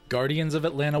Guardians of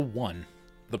Atlanta 1,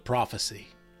 The Prophecy.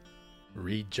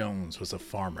 Reed Jones was a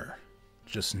farmer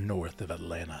just north of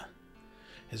Atlanta.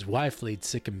 His wife laid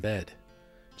sick in bed.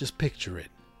 Just picture it,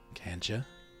 can't ya?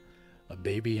 A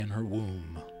baby in her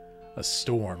womb, a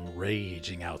storm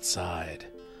raging outside.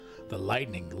 The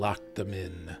lightning locked them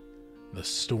in. The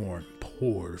storm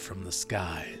poured from the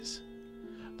skies.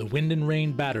 The wind and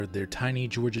rain battered their tiny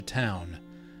Georgia town.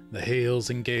 The hails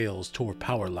and gales tore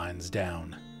power lines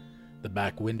down. The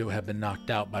back window had been knocked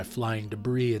out by flying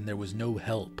debris, and there was no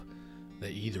help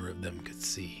that either of them could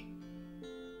see.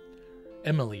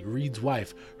 Emily, Reed's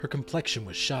wife, her complexion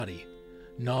was shoddy.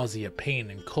 Nausea, pain,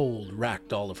 and cold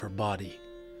racked all of her body.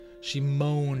 She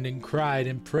moaned and cried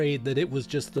and prayed that it was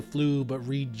just the flu, but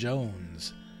Reed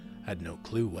Jones had no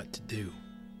clue what to do.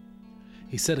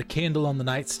 He set a candle on the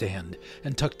nightstand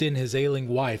and tucked in his ailing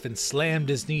wife and slammed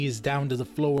his knees down to the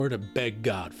floor to beg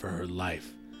God for her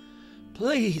life.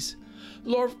 "Please,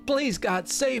 Lord, please, God,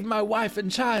 save my wife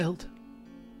and child."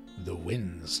 The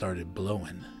wind started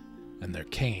blowing, and there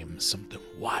came something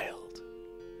wild.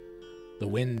 The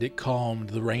wind, it calmed,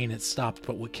 the rain, it stopped,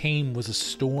 but what came was a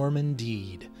storm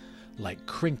indeed, like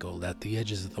crinkled at the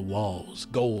edges of the walls,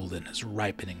 golden as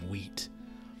ripening wheat.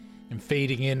 And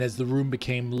fading in as the room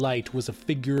became light was a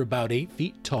figure about 8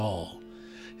 feet tall.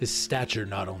 His stature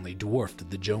not only dwarfed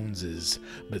the Joneses,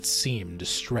 but seemed to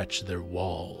stretch their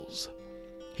walls.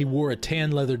 He wore a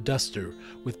tan leather duster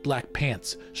with black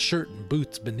pants, shirt, and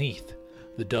boots beneath.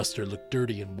 The duster looked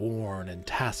dirty and worn, and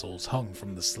tassels hung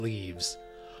from the sleeves.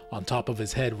 On top of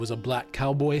his head was a black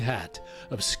cowboy hat,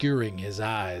 obscuring his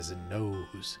eyes and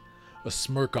nose. A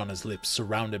smirk on his lips,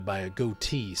 surrounded by a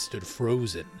goatee, stood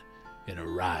frozen in a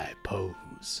wry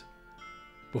pose.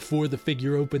 Before the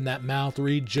figure opened that mouth,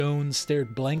 Reed Jones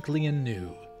stared blankly and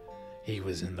knew he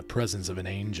was in the presence of an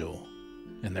angel,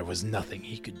 and there was nothing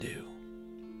he could do.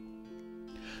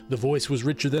 The voice was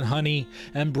richer than honey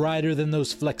and brighter than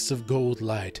those flecks of gold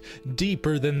light,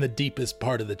 deeper than the deepest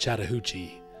part of the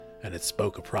Chattahoochee, and it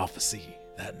spoke a prophecy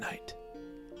that night.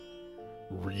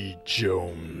 "Reed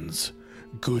Jones,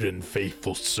 good and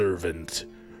faithful servant,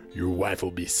 your wife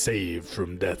will be saved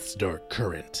from death's dark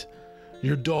current.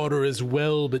 Your daughter is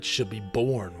well, but she'll be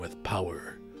born with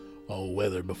power. All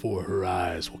weather before her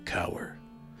eyes will cower.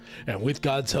 And with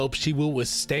God's help, she will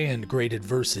withstand great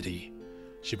adversity.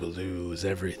 She will lose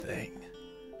everything,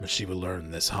 but she will learn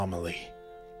this homily.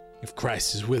 If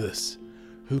Christ is with us,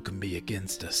 who can be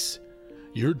against us?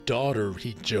 Your daughter,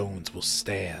 Reed Jones, will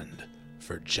stand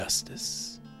for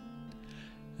justice."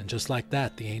 And just like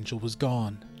that, the angel was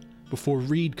gone. Before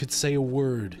Reed could say a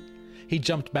word, he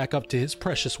jumped back up to his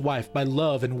precious wife. By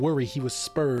love and worry he was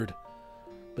spurred.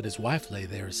 But his wife lay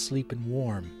there asleep and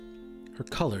warm, her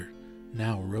color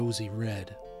now rosy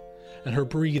red, and her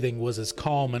breathing was as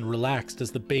calm and relaxed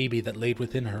as the baby that laid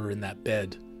within her in that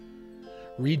bed.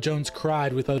 Reed Jones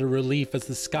cried with utter relief as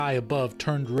the sky above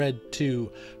turned red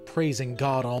too, praising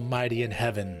God Almighty in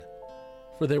heaven,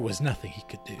 for there was nothing he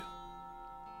could do.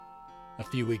 A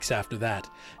few weeks after that,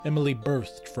 Emily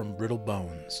birthed from brittle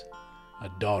bones a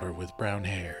daughter with brown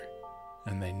hair,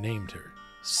 and they named her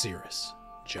Cirrus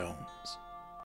Jones.